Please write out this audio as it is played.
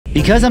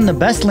Because I'm the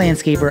best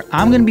landscaper,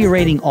 I'm going to be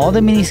rating all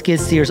the mini skid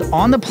steers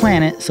on the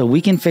planet so we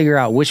can figure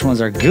out which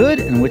ones are good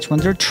and which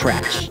ones are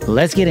trash.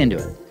 Let's get into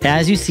it.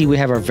 As you see, we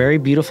have our very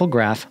beautiful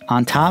graph.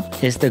 On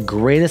top is the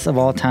greatest of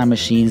all time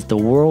machines. The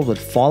world would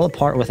fall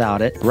apart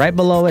without it. Right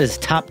below it is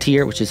top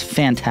tier, which is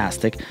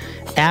fantastic.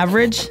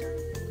 Average,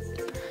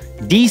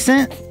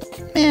 decent,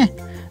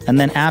 and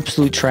then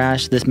absolute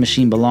trash. This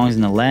machine belongs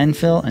in the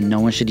landfill and no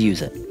one should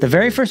use it. The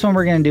very first one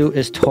we're going to do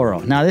is Toro.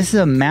 Now this is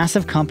a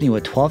massive company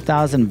with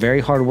 12,000 very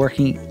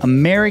hardworking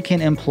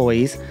American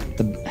employees.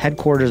 The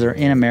headquarters are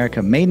in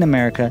America, made in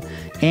America,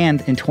 and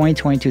in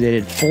 2022 they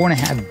did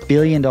 $4.5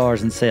 billion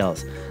in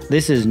sales.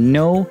 This is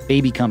no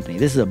baby company.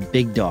 This is a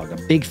big dog, a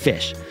big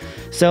fish.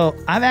 So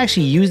I've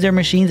actually used their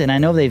machines and I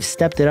know they've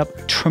stepped it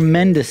up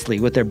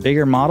tremendously with their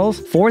bigger models.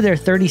 For their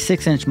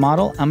 36-inch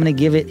model, I'm gonna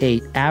give it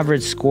an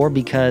average score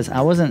because I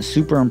wasn't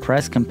super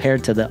impressed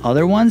compared to the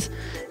other ones.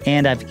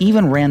 And I've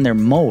even ran their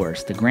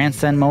mowers, the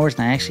grandstand mowers,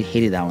 and I actually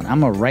hated that one.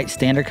 I'm a right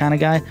stander kind of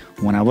guy.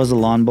 When I was a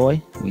lawn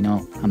boy, we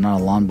know I'm not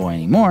a lawn boy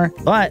anymore,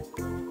 but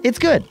it's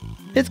good.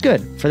 It's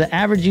good. For the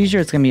average user,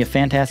 it's going to be a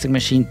fantastic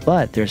machine,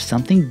 but there's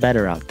something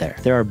better out there.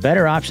 There are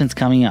better options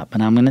coming up,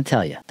 and I'm going to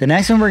tell you. The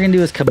next one we're going to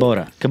do is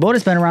Kubota.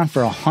 Kubota's been around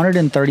for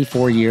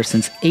 134 years,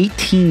 since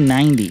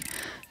 1890.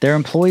 Their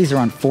employees are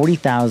on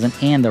 40,000,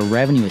 and the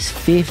revenue is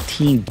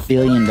 $15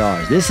 billion.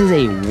 This is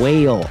a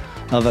whale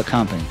of a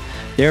company.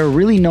 They're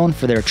really known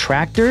for their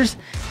tractors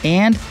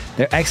and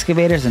their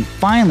excavators, and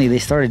finally, they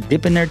started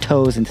dipping their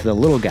toes into the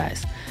little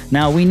guys.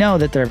 Now, we know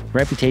that their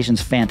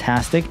reputation's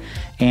fantastic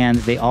and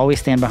they always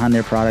stand behind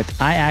their product.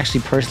 I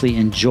actually personally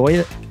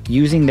enjoy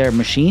using their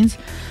machines,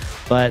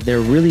 but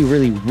they're really,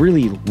 really,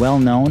 really well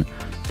known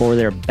for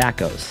their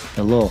backhoes,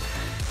 the little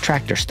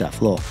tractor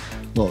stuff, little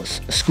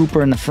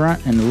scooper in the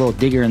front and the little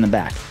digger in the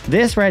back.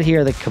 This right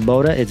here, the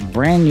Kubota, it's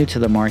brand new to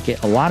the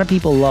market. A lot of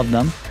people love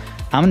them.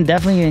 I'm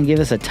definitely gonna give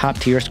this a top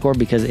tier score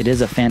because it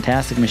is a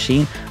fantastic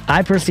machine.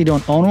 I personally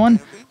don't own one,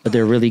 but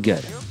they're really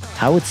good.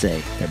 I would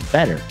say they're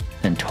better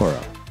than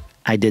Toro.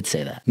 I did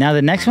say that. Now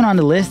the next one on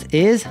the list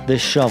is the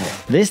shovel.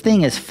 This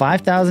thing is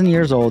 5,000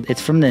 years old. It's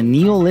from the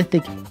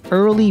Neolithic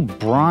early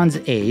Bronze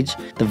Age.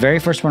 The very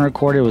first one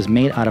recorded was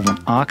made out of an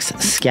ox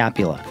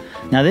scapula.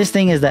 Now this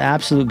thing is the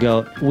absolute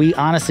GOAT. We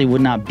honestly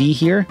would not be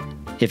here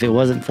if it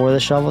wasn't for the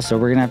shovel, so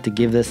we're gonna have to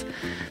give this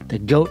the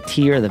GOAT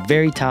tier, the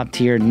very top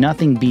tier.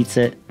 Nothing beats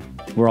it.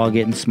 We're all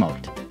getting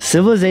smoked.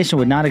 Civilization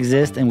would not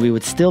exist and we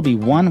would still be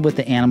one with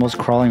the animals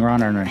crawling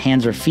around on our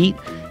hands or feet,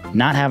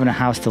 not having a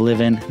house to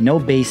live in, no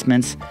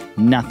basements,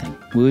 nothing.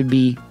 We would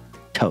be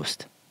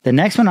toast. The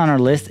next one on our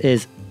list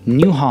is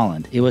New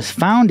Holland. It was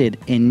founded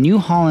in New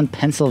Holland,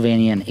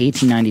 Pennsylvania in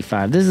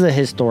 1895. This is a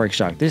historic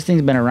shock. This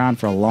thing's been around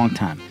for a long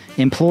time.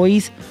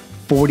 Employees,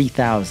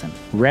 40,000.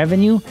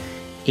 Revenue,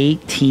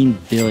 18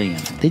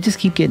 billion. They just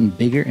keep getting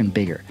bigger and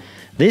bigger.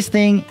 This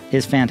thing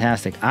is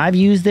fantastic. I've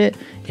used it.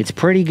 It's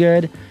pretty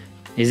good.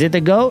 Is it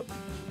the GOAT?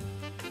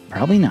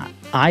 Probably not.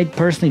 I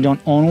personally don't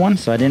own one,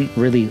 so I didn't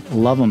really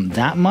love them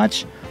that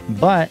much,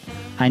 but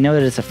I know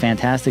that it's a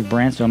fantastic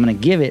brand, so I'm going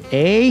to give it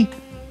a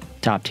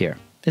top tier.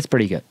 It's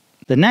pretty good.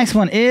 The next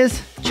one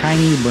is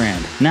Chinese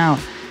brand. Now,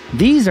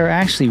 these are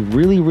actually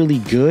really, really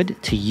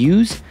good to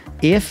use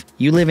if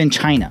you live in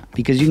China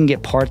because you can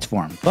get parts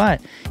for them.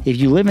 But if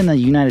you live in the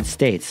United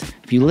States,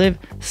 if you live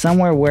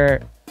somewhere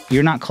where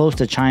you're not close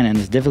to China and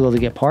it's difficult to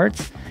get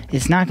parts,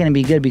 it's not going to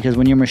be good because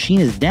when your machine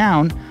is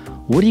down,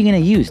 what are you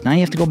going to use? Now you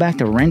have to go back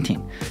to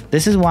renting.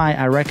 This is why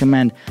I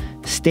recommend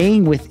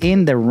staying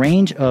within the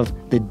range of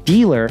the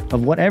dealer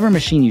of whatever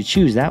machine you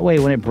choose. That way,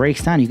 when it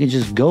breaks down, you can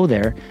just go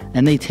there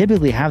and they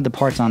typically have the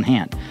parts on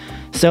hand.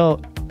 So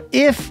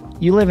if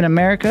you live in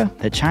America,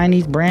 the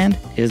Chinese brand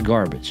is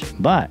garbage.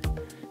 But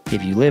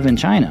if you live in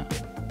China,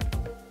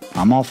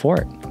 I'm all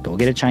for it. Go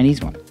get a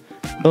Chinese one.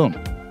 Boom.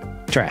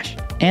 Trash.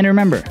 And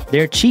remember,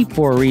 they're cheap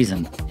for a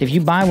reason. If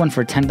you buy one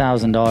for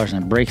 $10,000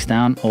 and it breaks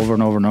down over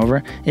and over and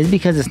over, it's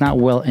because it's not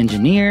well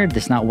engineered,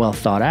 it's not well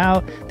thought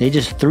out. They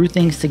just threw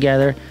things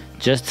together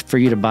just for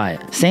you to buy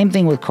it. Same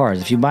thing with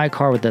cars. If you buy a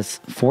car with this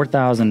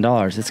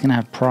 $4,000, it's gonna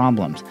have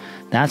problems.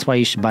 That's why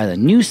you should buy the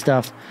new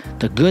stuff,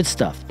 the good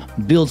stuff.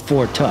 Build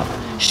Ford tough,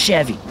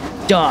 Chevy,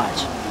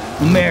 Dodge,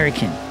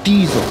 American,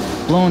 diesel,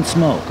 blowing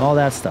smoke, all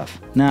that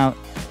stuff. Now,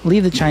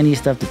 leave the Chinese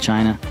stuff to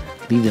China,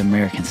 leave the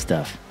American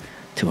stuff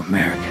to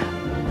America.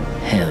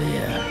 Hell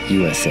yeah,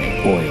 USA,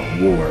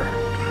 oil, war,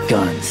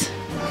 guns.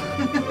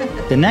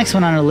 The next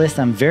one on our list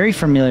I'm very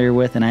familiar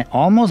with and I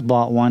almost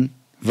bought one,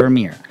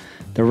 Vermeer.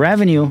 The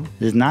revenue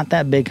is not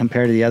that big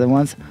compared to the other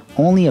ones,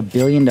 only $1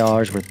 billion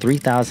with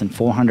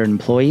 3,400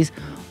 employees,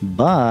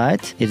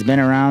 but it's been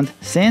around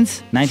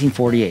since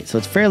 1948, so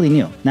it's fairly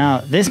new.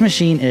 Now, this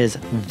machine is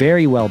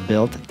very well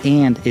built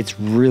and it's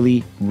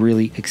really,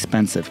 really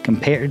expensive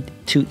compared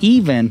to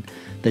even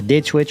the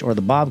Ditch Witch or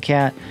the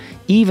Bobcat,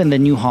 even the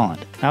New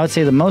Holland. I would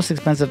say the most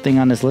expensive thing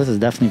on this list is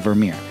definitely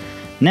Vermeer.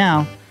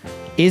 Now,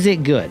 is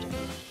it good?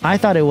 I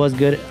thought it was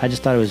good. I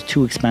just thought it was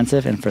too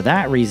expensive, and for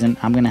that reason,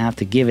 I'm gonna have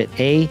to give it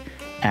a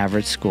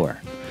average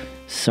score.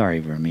 Sorry,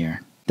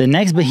 Vermeer. The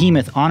next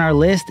behemoth on our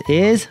list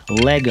is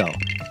Lego.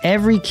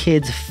 every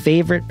kid's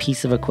favorite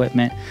piece of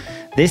equipment.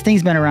 This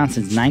thing's been around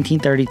since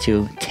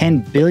 1932,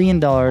 $10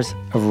 billion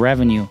of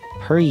revenue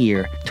per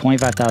year,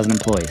 25,000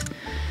 employees.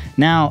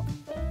 Now,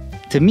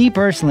 to me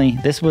personally,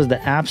 this was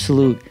the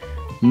absolute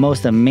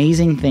most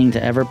amazing thing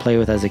to ever play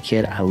with as a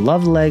kid. I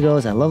love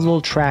Legos, I love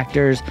little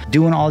tractors,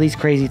 doing all these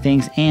crazy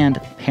things,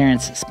 and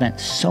parents spent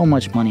so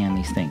much money on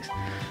these things.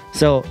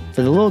 So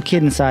for the little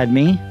kid inside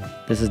me,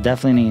 this is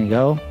definitely going to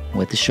go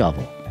with the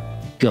shovel.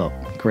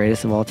 G.O.A.T,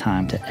 greatest of all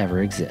time to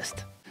ever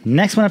exist.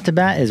 Next one up to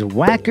bat is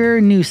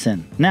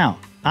Wacker-Neuson. Now,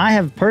 I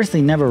have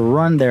personally never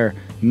run their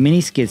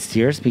mini skid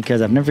steers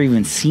because I've never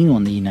even seen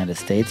one in the United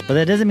States, but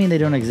that doesn't mean they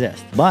don't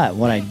exist. But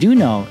what I do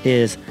know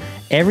is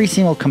every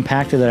single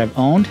compactor that I've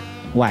owned,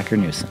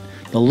 Wacker-Neuson.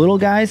 The little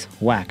guys,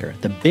 Wacker.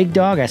 The big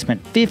dog, I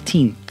spent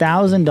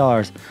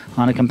 $15,000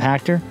 on a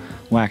compactor,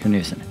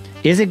 Wacker-Neuson.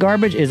 Is it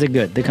garbage? Is it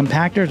good? The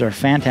compactors are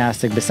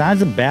fantastic. Besides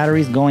the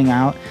batteries going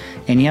out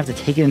and you have to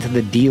take it into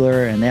the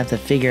dealer and they have to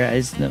figure out,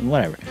 it's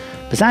whatever.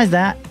 Besides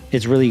that,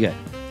 it's really good.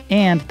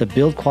 And the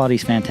build quality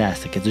is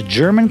fantastic. It's a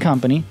German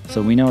company,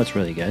 so we know it's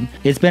really good.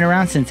 It's been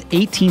around since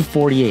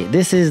 1848.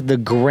 This is the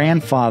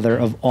grandfather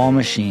of all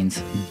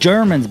machines.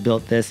 Germans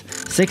built this,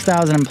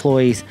 6,000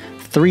 employees,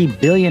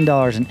 $3 billion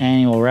in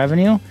annual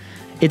revenue.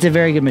 It's a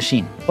very good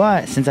machine.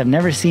 But since I've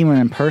never seen one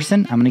in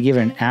person, I'm gonna give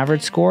it an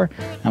average score.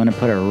 I'm gonna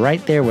put it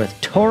right there with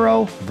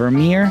Toro,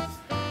 Vermeer,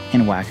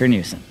 and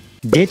Wacker-Neuson.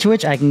 Ditch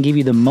Witch, I can give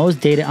you the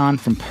most data on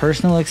from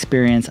personal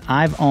experience.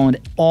 I've owned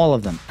all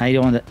of them. I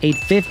owned the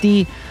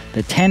 850,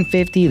 the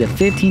 1050, the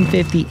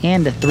 1550,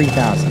 and the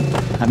 3000.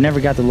 I've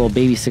never got the little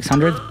baby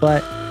 600s,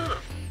 but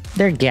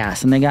they're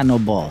gas and they got no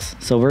balls.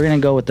 So we're gonna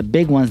go with the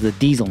big ones, the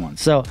diesel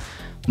ones. So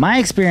my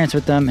experience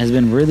with them has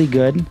been really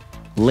good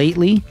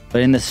lately,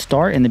 but in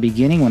the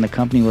beginning, when the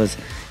company was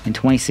in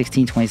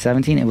 2016,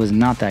 2017, it was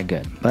not that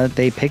good. But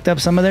they picked up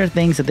some of their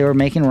things that they were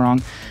making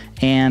wrong,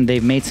 and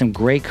they've made some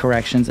great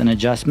corrections and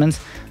adjustments.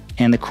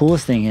 And the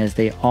coolest thing is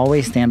they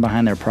always stand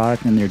behind their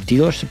product, and their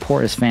dealer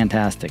support is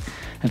fantastic.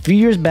 A few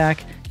years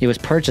back, it was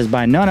purchased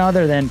by none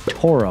other than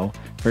Toro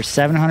for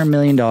 $700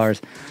 million.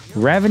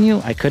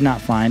 Revenue, I could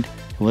not find.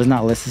 It was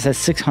not listed. It says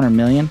 $600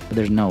 million, but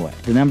there's no way.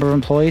 The number of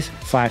employees,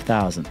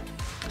 5,000.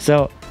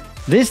 So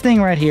this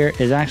thing right here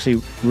is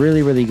actually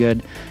really, really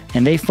good.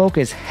 And they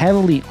focus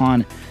heavily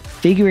on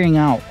figuring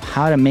out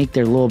how to make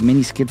their little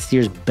mini skid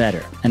steers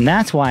better. And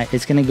that's why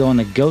it's gonna go in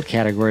the GOAT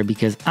category,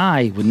 because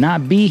I would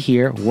not be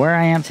here where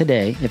I am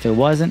today if it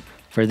wasn't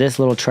for this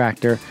little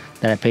tractor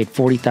that I paid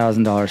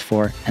 $40,000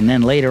 for. And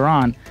then later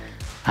on,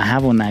 I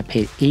have one that I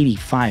paid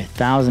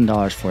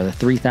 $85,000 for, the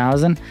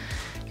 3000.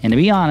 And to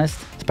be honest,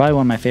 it's probably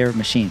one of my favorite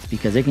machines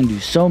because it can do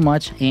so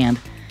much and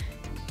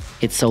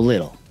it's so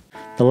little.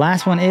 The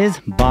last one is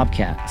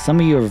Bobcat. Some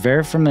of you are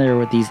very familiar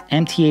with these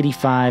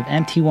MT85,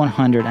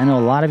 MT100. I know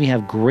a lot of you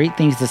have great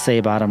things to say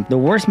about them. The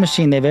worst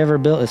machine they've ever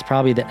built is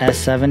probably the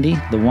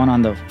S70, the one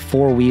on the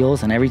 4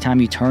 wheels, and every time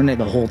you turn it,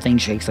 the whole thing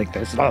shakes like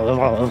this.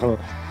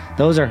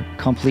 Those are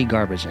complete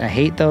garbage. I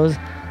hate those.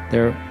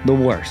 They're the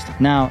worst.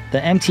 Now, the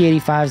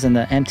MT85s and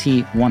the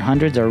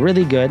MT100s are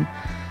really good.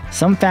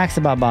 Some facts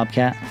about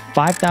Bobcat: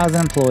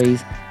 5,000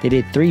 employees. They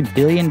did $3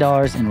 billion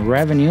in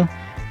revenue.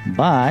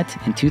 But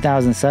in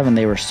 2007,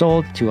 they were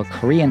sold to a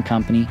Korean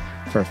company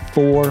for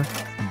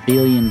 $4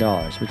 billion,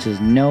 which is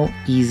no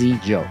easy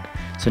joke.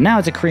 So now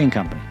it's a Korean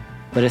company,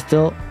 but it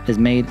still is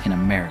made in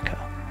America.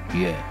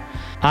 Yeah.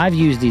 I've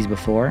used these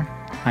before.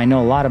 I know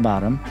a lot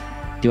about them.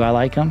 Do I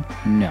like them?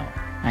 No.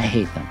 I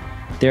hate them.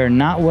 They're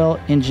not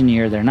well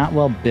engineered. They're not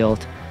well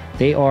built.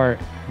 They are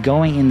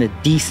going in the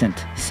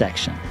decent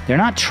section. They're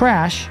not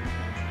trash,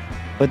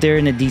 but they're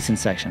in the decent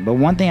section. But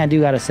one thing I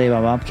do got to say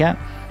about Bobcat,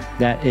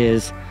 that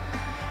is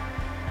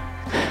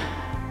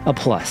a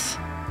plus.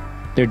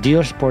 Their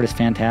dealer support is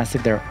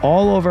fantastic. They're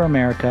all over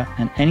America,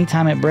 and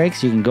anytime it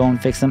breaks, you can go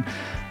and fix them.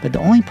 But the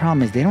only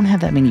problem is they don't have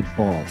that many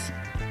balls.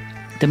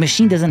 The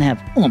machine doesn't have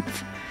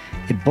oomph.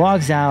 It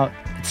bogs out,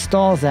 it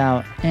stalls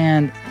out,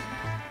 and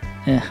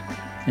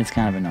it's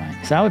kind of annoying.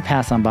 So I would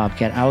pass on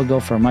Bobcat. I would go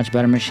for a much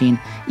better machine.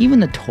 Even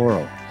the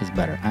Toro is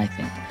better, I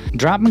think.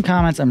 Drop in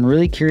comments. I'm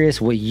really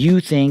curious what you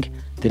think.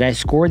 Did I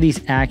score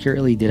these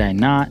accurately? Did I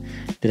not?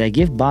 Did I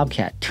give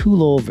Bobcat too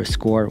low of a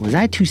score? Was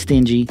I too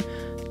stingy?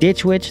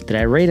 Ditch Witch, did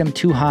I rate them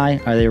too high?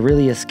 Are they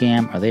really a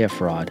scam? Are they a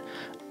fraud?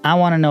 I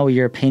want to know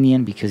your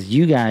opinion because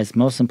you guys,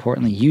 most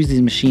importantly, use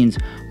these machines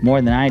more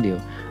than I do.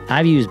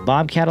 I've used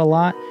Bobcat a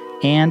lot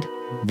and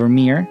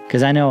Vermeer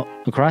because I know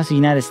across the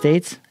United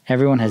States,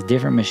 everyone has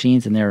different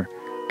machines and they're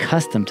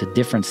custom to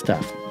different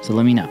stuff. So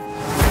let me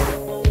know.